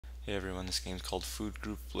Hey everyone, this game's called Food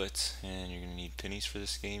Group Blitz, and you're going to need pennies for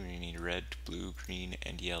this game. You need red, blue, green,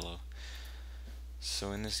 and yellow.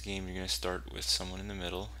 So in this game, you're going to start with someone in the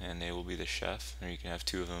middle, and they will be the chef, or you can have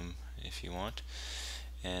two of them if you want.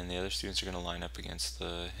 And the other students are going to line up against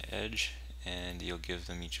the edge, and you'll give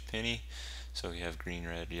them each a penny. So you have green,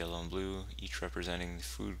 red, yellow, and blue, each representing the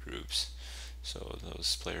food groups. So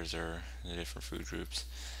those players are the different food groups.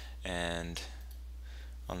 And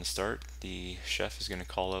on the start, the chef is going to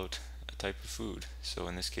call out a type of food. So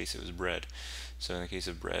in this case, it was bread. So in the case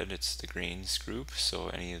of bread, it's the greens group. So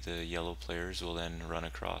any of the yellow players will then run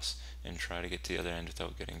across and try to get to the other end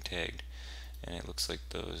without getting tagged. And it looks like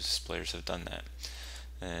those players have done that.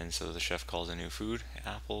 And so the chef calls a new food,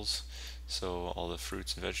 apples. So all the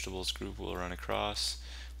fruits and vegetables group will run across.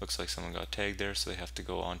 Looks like someone got tagged there, so they have to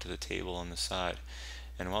go onto the table on the side.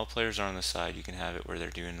 And while players are on the side, you can have it where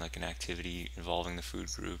they're doing like an activity involving the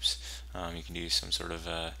food groups. You can do some sort of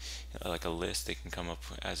like a list. They can come up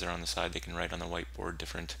as they're on the side. They can write on the whiteboard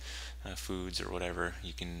different foods or whatever.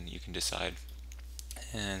 You can decide.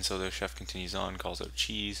 And so the chef continues on, calls out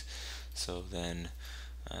cheese. So then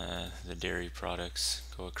the dairy products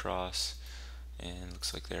go across, and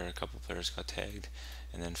looks like there are a couple players got tagged.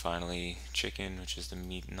 And then finally chicken, which is the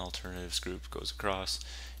meat and alternatives group, goes across,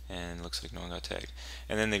 and looks like no one got tagged.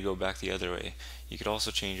 And then they go back the other way. You could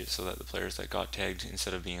also change it so that the players that got tagged,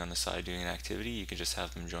 instead of being on the side doing an activity, you could just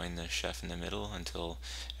have them join the chef in the middle until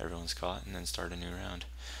everyone's caught, and then start a new round.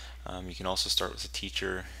 You can also start with a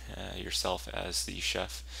teacher yourself as the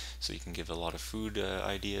chef, so you can give a lot of food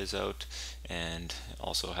ideas out, and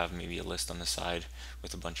also have maybe a list on the side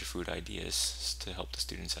with a bunch of food ideas to help the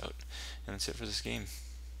students out. And that's it for this game.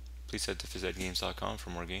 Please head to PhysEdGames.com for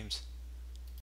more games.